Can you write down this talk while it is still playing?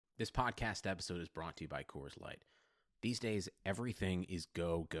This podcast episode is brought to you by Coors Light. These days, everything is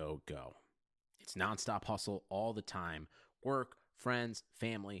go, go, go. It's nonstop hustle all the time. Work, friends,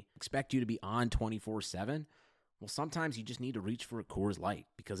 family, expect you to be on 24/7. Well, sometimes you just need to reach for a Coors Light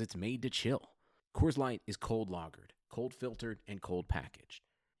because it's made to chill. Coors Light is cold lagered, cold filtered, and cold packaged.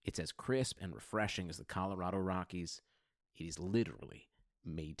 It's as crisp and refreshing as the Colorado Rockies. It is literally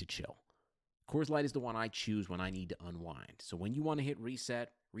made to chill. Coors Light is the one I choose when I need to unwind. So when you want to hit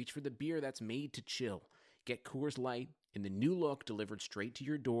reset, reach for the beer that's made to chill. Get Coors Light in the new look delivered straight to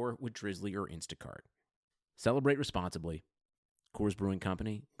your door with Drizzly or Instacart. Celebrate responsibly. Coors Brewing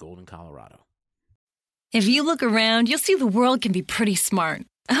Company, Golden, Colorado. If you look around, you'll see the world can be pretty smart.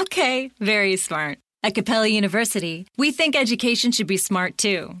 Okay, very smart. At Capella University, we think education should be smart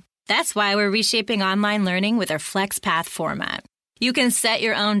too. That's why we're reshaping online learning with our FlexPath format. You can set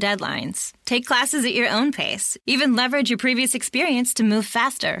your own deadlines, take classes at your own pace, even leverage your previous experience to move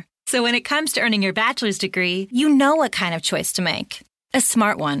faster. So when it comes to earning your bachelor's degree, you know what kind of choice to make. A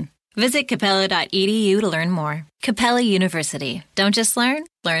smart one. Visit capella.edu to learn more. Capella University. Don't just learn,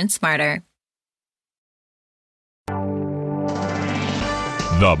 learn smarter.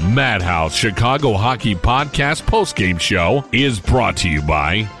 The Madhouse Chicago Hockey Podcast postgame show is brought to you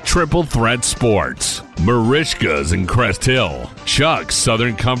by Triple Threat Sports, Marishka's in Crest Hill, Chuck's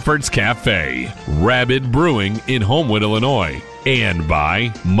Southern Comforts Cafe, Rabid Brewing in Homewood, Illinois, and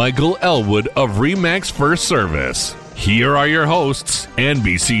by Michael Elwood of Remax First Service. Here are your hosts,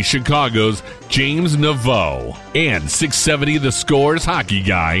 NBC Chicago's James Naveau and 670 The Score's hockey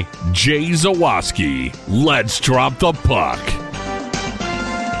guy, Jay Zawaski. Let's drop the puck.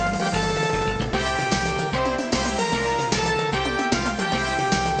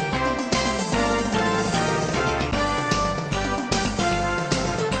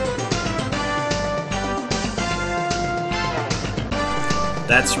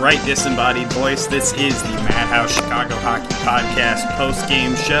 That's right, disembodied voice. This is the Madhouse Chicago Hockey Podcast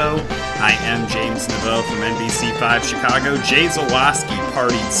post-game show. I am James Naveau from NBC5 Chicago. Jay Zawaski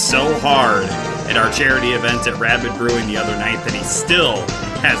partied so hard at our charity event at Rabid Brewing the other night that he still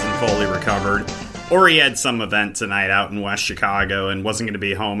hasn't fully recovered. Or he had some event tonight out in West Chicago and wasn't going to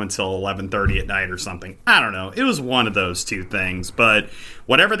be home until 11:30 at night or something. I don't know. It was one of those two things. But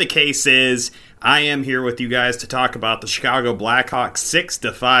whatever the case is, I am here with you guys to talk about the Chicago Blackhawks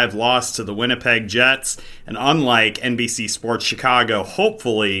 6-5 loss to the Winnipeg Jets. And unlike NBC Sports Chicago,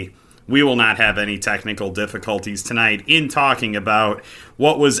 hopefully we will not have any technical difficulties tonight in talking about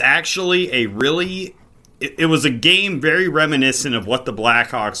what was actually a really... It was a game very reminiscent of what the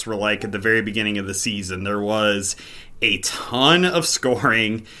Blackhawks were like at the very beginning of the season. There was a ton of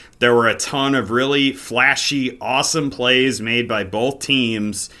scoring. There were a ton of really flashy, awesome plays made by both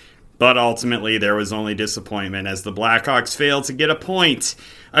teams. But ultimately, there was only disappointment as the Blackhawks failed to get a point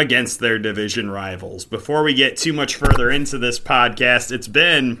against their division rivals. Before we get too much further into this podcast, it's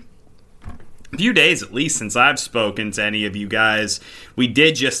been a few days at least since I've spoken to any of you guys. We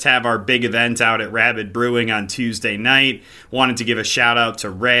did just have our big event out at Rabid Brewing on Tuesday night. Wanted to give a shout out to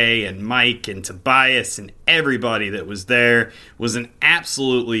Ray and Mike and Tobias and everybody that was there. It was an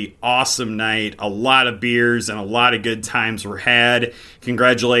absolutely awesome night. A lot of beers and a lot of good times were had.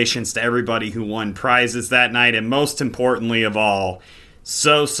 Congratulations to everybody who won prizes that night. And most importantly of all,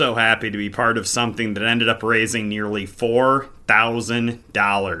 so happy to be part of something that ended up raising nearly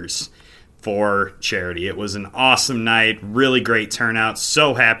 $4,000 for charity. It was an awesome night, really great turnout.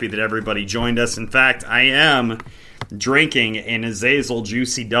 So happy that everybody joined us. In fact, I am drinking an Azazel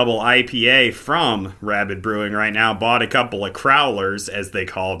Juicy Double IPA from Rabid Brewing right now. Bought a couple of crowlers, as they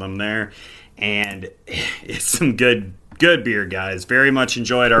call them there, and it's some good beer, guys. Very much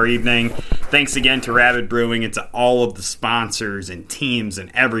enjoyed our evening. Thanks again to Rabid Brewing and to all of the sponsors and teams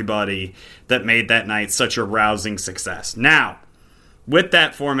and everybody that made that night such a rousing success. Now, with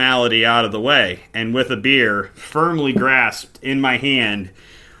that formality out of the way, and with a beer firmly grasped in my hand,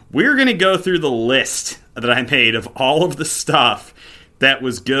 we're going to go through the list that I made of all of the stuff that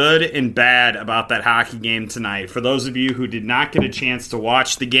was good and bad about that hockey game tonight. For those of you who did not get a chance to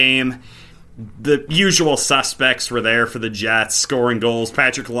watch the game, the usual suspects were there for the Jets, scoring goals.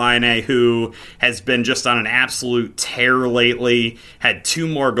 Patrick Laine, who has been just on an absolute tear lately, had 2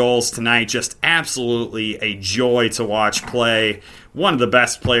 more goals tonight. Just absolutely a joy to watch play. One of the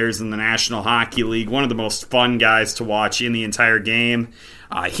best players in the National Hockey League, one of the most fun guys to watch in the entire game.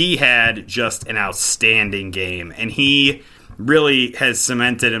 He had just an outstanding game, and he really has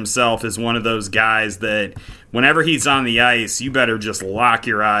cemented himself as one of those guys that whenever he's on the ice, you better just lock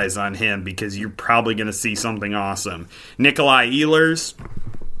your eyes on him because you're probably going to see something awesome. Nikolai Ehlers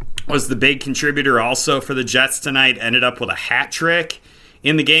was the big contributor also for the Jets tonight, ended up with a hat trick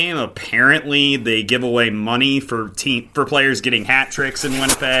in the game. Apparently, they give away money for players getting hat tricks in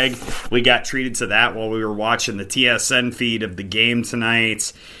Winnipeg. We got treated to that while we were watching the TSN feed of the game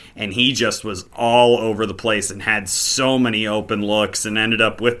tonight. And he just was all over the place and had so many open looks and ended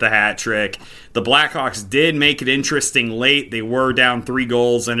up with the hat trick. The Blackhawks did make it interesting late. They were down 3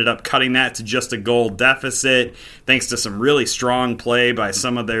 goals, ended up cutting that to just a goal deficit thanks to some really strong play by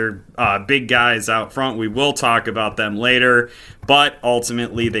some of their big guys out front. We will talk about them later, but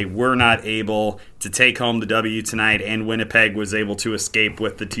ultimately they were not able to take home the W tonight, and Winnipeg was able to escape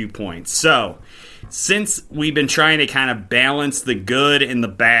with the 2 points. So, since we've been trying to kind of balance the good and the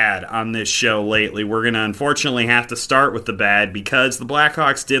bad on this show lately, we're going to unfortunately have to start with the bad because the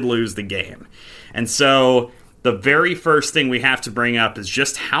Blackhawks did lose the game. And so the very first thing we have to bring up is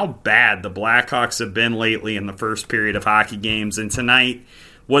just how bad the Blackhawks have been lately in the first period of hockey games, and tonight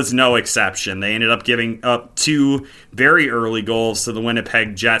was no exception. They ended up giving up 2 very early goals to the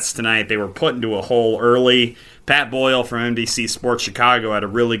Winnipeg Jets tonight. They were put into a hole early. Pat Boyle from NBC Sports Chicago had a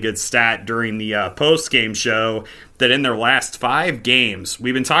really good stat during the post-game show that in their last 5 games,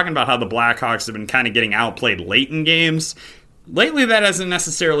 we've been talking about how the Blackhawks have been kind of getting outplayed late in games. Lately, that hasn't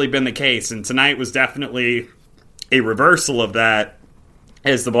necessarily been the case, and tonight was definitely a reversal of that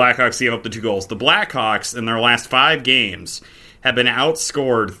as the Blackhawks gave up the 2 goals. The Blackhawks, in their last 5 games, have been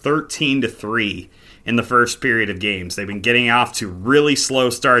outscored 13-3 in the first period of games. They've been getting off to really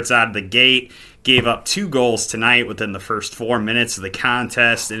slow starts out of the gate, gave up 2 goals tonight within the first 4 minutes of the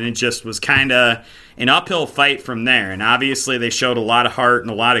contest, and it just was kind of an uphill fight from there. And obviously they showed a lot of heart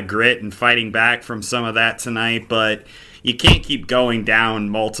and a lot of grit and fighting back from some of that tonight, but you can't keep going down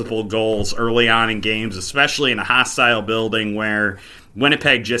multiple goals early on in games, especially in a hostile building where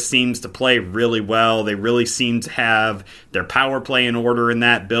Winnipeg just seems to play really well. They really seem to have their power play in order in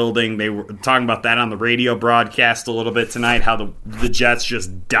that building. They were talking about that on the radio broadcast a little bit tonight, how the Jets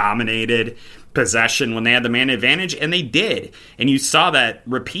just dominated possession when they had the man advantage, and they did. And you saw that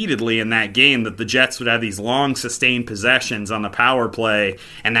repeatedly in that game, that the Jets would have these long sustained possessions on the power play,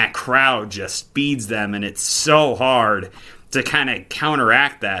 and that crowd just feeds them, and it's so hard to kind of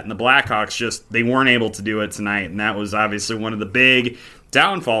counteract that. And the Blackhawks they weren't able to do it tonight, and that was obviously one of the big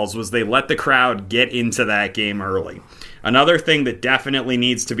downfalls, was they let the crowd get into that game early. Another thing that definitely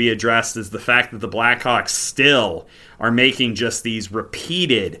needs to be addressed is the fact that the Blackhawks still are making just these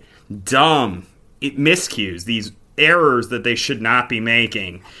repeated dumb miscues, these errors that they should not be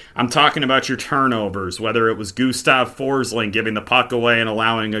making. I'm talking about your turnovers, whether it was Gustav Forsling giving the puck away and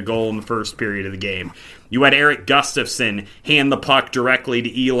allowing a goal in the first period of the game. You had Eric Gustafsson hand the puck directly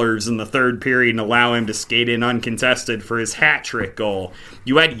to Ehlers in the third period and allow him to skate in uncontested for his hat trick goal.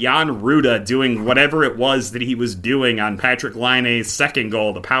 You had Jan Ruda doing whatever it was that he was doing on Patrick Laine's second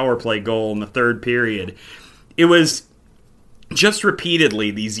goal, the power play goal in the third period. It was just repeatedly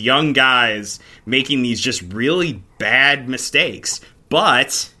these young guys making these just really bad mistakes.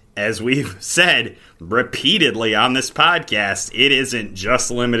 But, as we've said repeatedly on this podcast, it isn't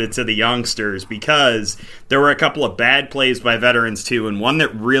just limited to the youngsters, because there were a couple of bad plays by veterans too, and one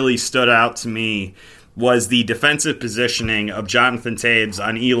that really stood out to me was the defensive positioning of Jonathan Toews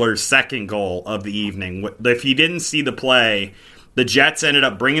on Ehlers' second goal of the evening. If you didn't see the play, the Jets ended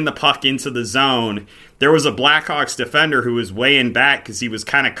up bringing the puck into the zone. There was a Blackhawks defender who was way in back because he was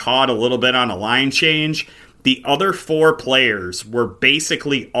kind of caught a little bit on a line change. The other 4 players were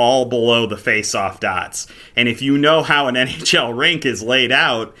basically all below the face-off dots. And if you know how an NHL rink is laid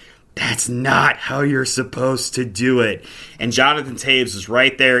out, that's not how you're supposed to do it. And Jonathan Toews was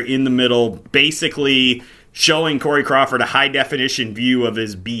right there in the middle, basically showing Corey Crawford a high-definition view of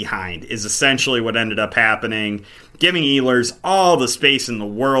his behind, is essentially what ended up happening, giving Ehlers all the space in the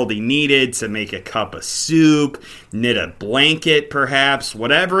world he needed to make a cup of soup, knit a blanket perhaps,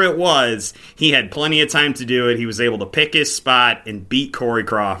 whatever it was. He had plenty of time to do it. He was able to pick his spot and beat Corey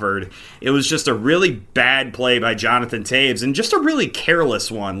Crawford. It was just a really bad play by Jonathan Toews, and just a really careless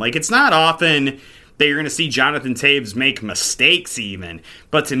one. Like, it's not often that you're going to see Jonathan Toews make mistakes even,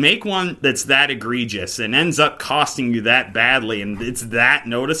 but to make one that's that egregious and ends up costing you that badly and it's that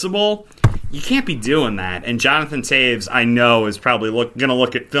noticeable, you can't be doing that. And Jonathan Toews, I know, is probably going to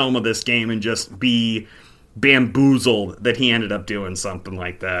look at film of this game and just be bamboozled that he ended up doing something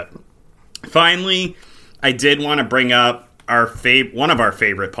like that. Finally, I did want to bring up one of our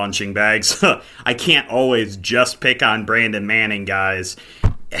favorite punching bags. I can't always just pick on Brandon Manning, guys.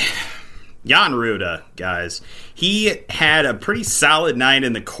 Jan Ruda, guys. He had a pretty solid night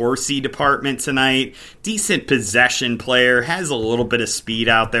in the Corsi department tonight. Decent possession player. Has a little bit of speed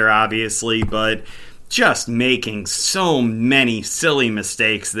out there, obviously, but just making so many silly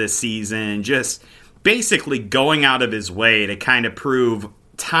mistakes this season. Just basically going out of his way to kind of prove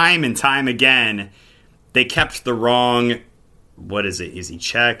time and time again they kept the wrong, what is it? Is he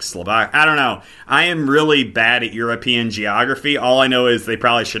Czech, Slovak? I don't know. I am really bad at European geography. All I know is they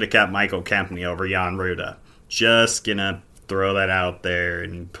probably should have kept Michael Kempny over Jan Ruda. Just gonna throw that out there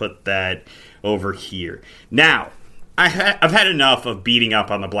and put that over here. Now, I've had enough of beating up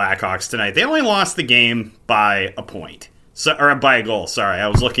on the Blackhawks tonight. They only lost the game by a point. Or by a goal, sorry. I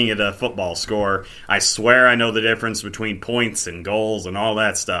was looking at a football score. I swear I know the difference between points and goals and all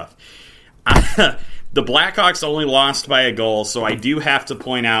that stuff. The Blackhawks only lost by a goal, so I do have to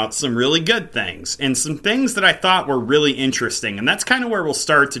point out some really good things and some things that I thought were really interesting. And that's kind of where we'll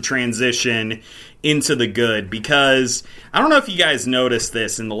start to transition into the good, because I don't know if you guys noticed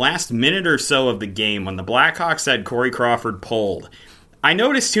this in the last minute or so of the game when the Blackhawks had Corey Crawford pulled. I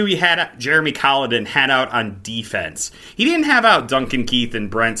noticed who he had, Jeremy Colliton, had out on defense. He didn't have out Duncan Keith and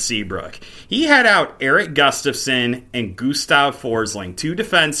Brent Seabrook. He had out Eric Gustafsson and Gustav Forsling, two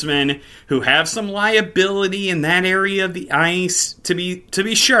defensemen who have some liability in that area of the ice, to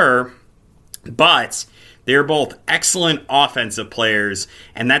be sure, but they're both excellent offensive players,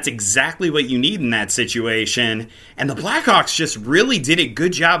 and that's exactly what you need in that situation. And the Blackhawks just really did a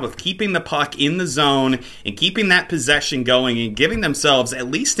good job of keeping the puck in the zone and keeping that possession going and giving themselves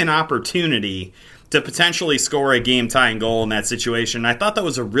at least an opportunity to potentially score a game-tying goal in that situation. I thought that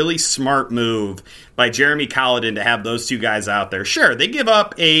was a really smart move by Jeremy Colliton to have those two guys out there. Sure, they give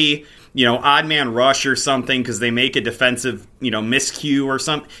up a odd man rush or something because they make a defensive, miscue or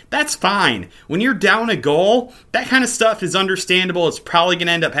something. That's fine. When you're down a goal, that kind of stuff is understandable. It's probably going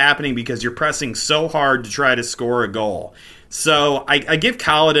to end up happening because you're pressing so hard to try to score a goal. So I give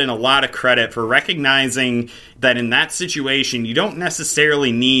Colliton a lot of credit for recognizing that in that situation, you don't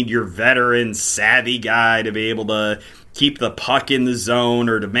necessarily need your veteran, savvy guy to be able to keep the puck in the zone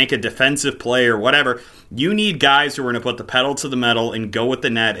or to make a defensive play or whatever. You need guys who are going to put the pedal to the metal and go with the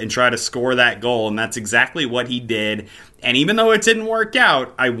net and try to score that goal, and that's exactly what he did. And even though it didn't work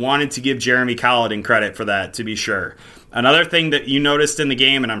out, I wanted to give Jeremy Colliton credit for that, to be sure. Another thing that you noticed in the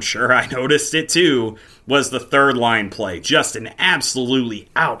game, and I'm sure I noticed it too, was the third line play. Just an absolutely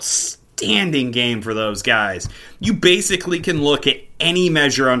outstanding game for those guys. You basically can look at any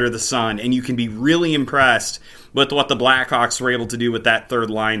measure under the sun, and you can be really impressed with what the Blackhawks were able to do with that third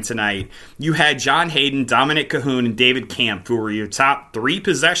line tonight. You had John Hayden, Dominic Cahoon, and David Kampf, who were your top three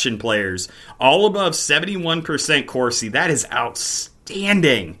possession players, all above 71% Corsi. That is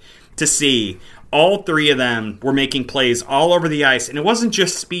outstanding to see. All three of them were making plays all over the ice, and it wasn't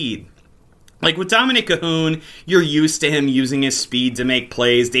just speed. Like with Dominic Cahoon, you're used to him using his speed to make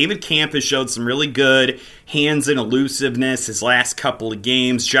plays. David Kampf has showed some really good hands and elusiveness his last couple of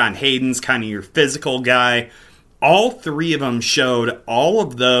games. John Hayden's kind of your physical guy. All three of them showed all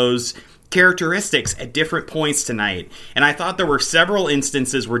of those characteristics at different points tonight. And I thought there were several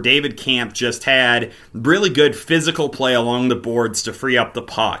instances where David Kampf just had really good physical play along the boards to free up the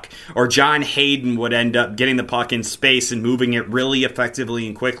puck. Or John Hayden would end up getting the puck in space and moving it really effectively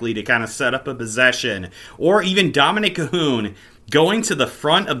and quickly to kind of set up a possession. Or even Dominic Cahoon going to the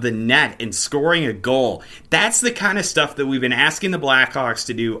front of the net and scoring a goal. That's the kind of stuff that we've been asking the Blackhawks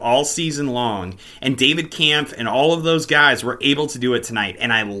to do all season long. And David Kampf and all of those guys were able to do it tonight.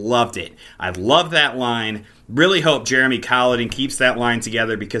 And I loved it. I love that line. Really hope Jeremy Colliton keeps that line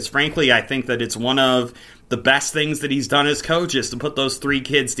together because, frankly, I think that it's one of the best things that he's done as coach is to put those three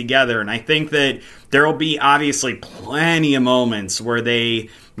kids together. And I think that there will be obviously plenty of moments where they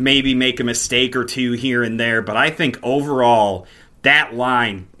maybe make a mistake or two here and there. But I think overall, that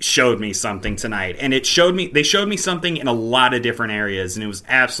line showed me something tonight, and they showed me something in a lot of different areas, and it was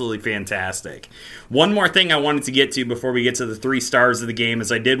absolutely fantastic. One more thing I wanted to get to before we get to the 3 stars of the game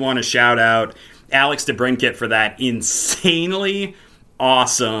is I did want to shout out Alex DeBrincat for that insanely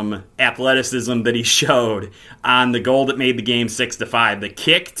awesome athleticism that he showed on the goal that made the game 6-5. The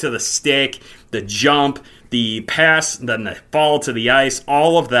kick to the stick, the jump, the pass, then the fall to the ice,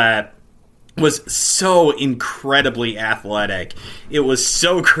 all of that was so incredibly athletic. It was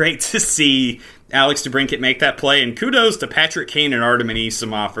so great to see Alex DeBrincat make that play, and kudos to Patrick Kane and Artem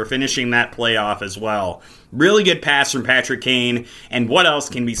Anisimov for finishing that play off as well. Really good pass from Patrick Kane, and what else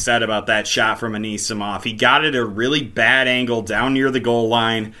can be said about that shot from Anisimov? He got it at a really bad angle down near the goal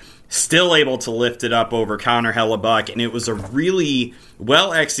line, still able to lift it up over Connor Hellebuck, and it was a really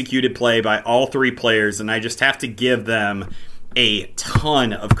well-executed play by all three players, and I just have to give them a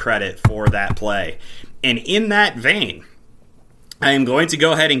ton of credit for that play. And in that vein, I am going to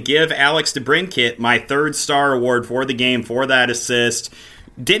go ahead and give Alex DeBrincat my 3rd star award for the game for that assist.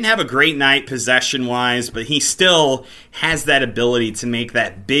 Didn't have a great night possession-wise, but he still has that ability to make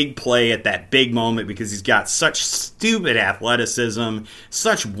that big play at that big moment because he's got such stupid athleticism,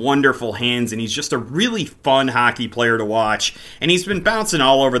 such wonderful hands, and he's just a really fun hockey player to watch. And he's been bouncing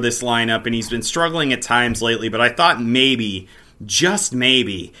all over this lineup, and he's been struggling at times lately, but I thought maybe, just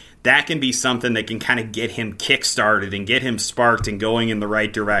maybe, that can be something that can kind of get him kick-started and get him sparked and going in the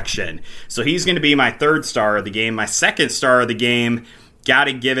right direction. So he's going to be my third star of the game. My second star of the game, got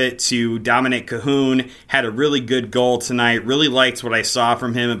to give it to Dominic Cahoon. Had a really good goal tonight. Really liked what I saw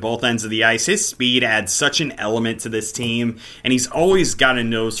from him at both ends of the ice. His speed adds such an element to this team, and he's always got a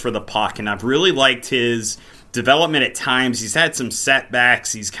nose for the puck, and I've really liked his development at times. He's had some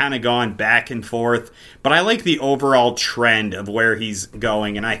setbacks. He's kind of gone back and forth, but I like the overall trend of where he's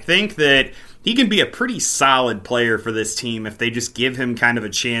going, and I think that he can be a pretty solid player for this team if they just give him kind of a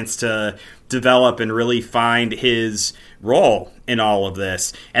chance to develop and really find his role in all of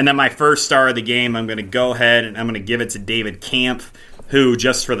this. And then my first star of the game, I'm going to go ahead and I'm going to give it to David Kampf, who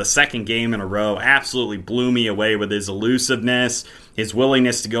just for the second game in a row absolutely blew me away with his elusiveness, his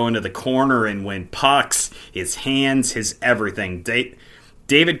willingness to go into the corner and win pucks, his hands, his everything.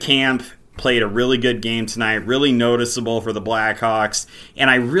 David Kampf played a really good game tonight, really noticeable for the Blackhawks, and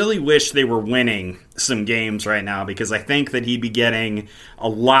I really wish they were winning some games right now because I think that he'd be getting a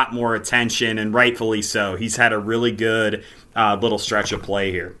lot more attention, and rightfully so. He's had a really good little stretch of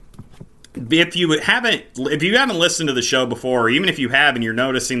play here. If you haven't listened to the show before, or even if you have and you're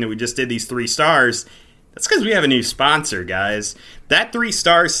noticing that we just did these 3 stars, that's because we have a new sponsor, guys. That 3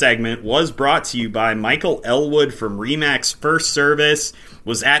 stars segment was brought to you by Michael Elwood from Remax First Service.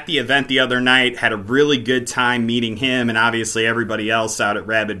 Was at the event the other night, had a really good time meeting him and obviously everybody else out at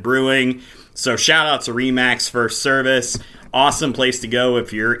Rabid Brewing. So shout out to Remax First Service. Awesome place to go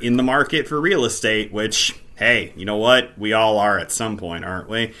if you're in the market for real estate, which, hey, you know what? We all are at some point, aren't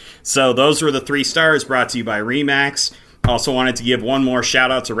we? So those were the 3 stars brought to you by Remax. Also wanted to give one more shout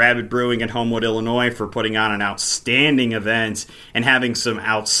out to Rabid Brewing in Homewood, Illinois for putting on an outstanding event and having some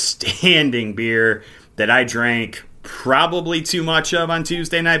outstanding beer that I drank probably too much of on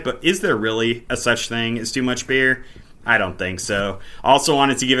Tuesday night, but is there really a such thing as too much beer? I don't think so. Also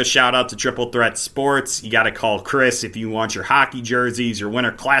wanted to give a shout out to Triple Threat Sports. You got to call Chris if you want your hockey jerseys, your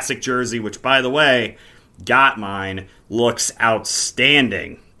Winter Classic jersey, which by the way, got mine, looks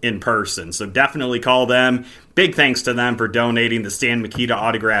outstanding in person. So definitely call them. Big thanks to them for donating the Stan Mikita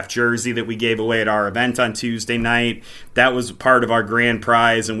autographed jersey that we gave away at our event on Tuesday night. That was part of our grand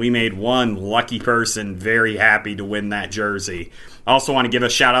prize, and we made one lucky person very happy to win that jersey. Also want to give a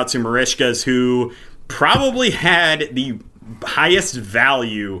shout out to Marishkas, who probably had the highest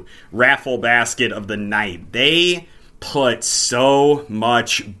value raffle basket of the night. They put so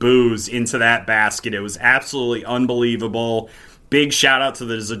much booze into that basket. It was absolutely unbelievable. Big shout out to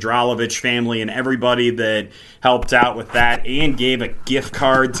the Zadralovich family and everybody that helped out with that and gave a gift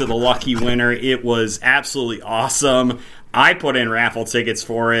card to the lucky winner. It was absolutely awesome. I put in raffle tickets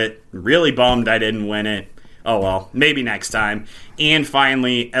for it. Really bummed I didn't win it. Oh well, maybe next time. And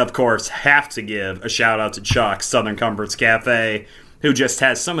finally, of course, have to give a shout out to Chuck, Southern Comforts Cafe, who just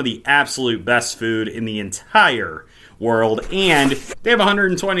has some of the absolute best food in the entire world, and they have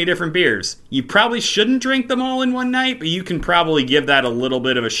 120 different beers. You probably shouldn't drink them all in one night, but you can probably give that a little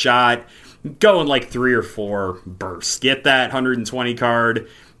bit of a shot. Go in like 3 or 4 bursts. Get that 120 card,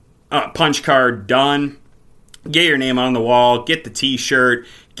 punch card done. Get your name on the wall. Get the t-shirt.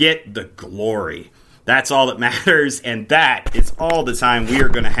 Get the glory. That's all that matters, and that is all the time we are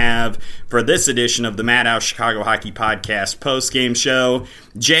going to have for this edition of the Madhouse Chicago Hockey Podcast postgame show.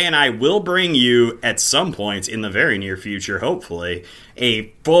 Jay and I will bring you at some point in the very near future, hopefully,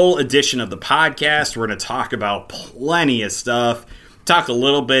 a full edition of the podcast. We're going to talk about plenty of stuff. Talk a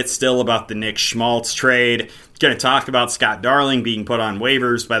little bit still about the Nick Schmaltz trade. Going to talk about Scott Darling being put on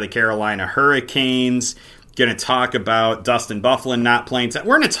waivers by the Carolina Hurricanes. Going to talk about Dustin Byfuglien not playing.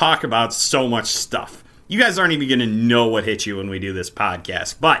 We're going to talk about so much stuff. You guys aren't even going to know what hit you when we do this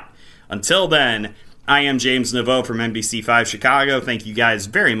podcast. But until then, I am James Naveau from NBC5 Chicago. Thank you guys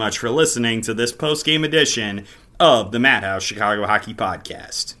very much for listening to this post-game edition of the Madhouse Chicago Hockey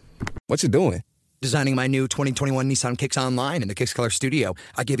Podcast. What you doing? Designing my new 2021 Nissan Kicks Online in the Kicks Color Studio.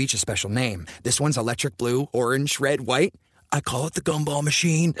 I give each a special name. This one's electric blue, orange, red, white. I call it the Gumball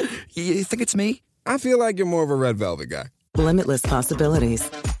Machine. You think it's me? I feel like you're more of a red velvet guy. Limitless possibilities.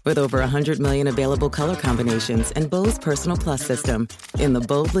 With over 100 million available color combinations and Bose Personal Plus system in the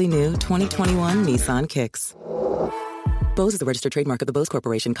boldly new 2021 Nissan Kicks. Bose is the registered trademark of the Bose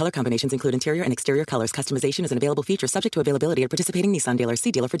Corporation. Color combinations include interior and exterior colors. Customization is an available feature subject to availability at participating Nissan dealers.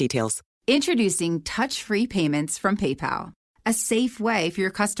 See dealer for details. Introducing touch-free payments from PayPal, a safe way for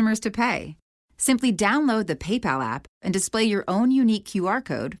your customers to pay. Simply download the PayPal app and display your own unique QR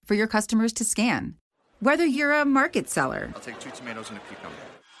code for your customers to scan. Whether you're a market seller, I'll take 2 tomatoes and a cucumber,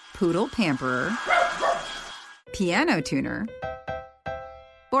 poodle pamperer, piano tuner,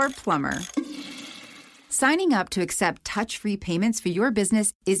 or plumber, signing up to accept touch-free payments for your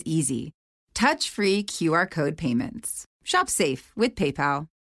business is easy. Touch-free QR code payments. Shop safe with PayPal.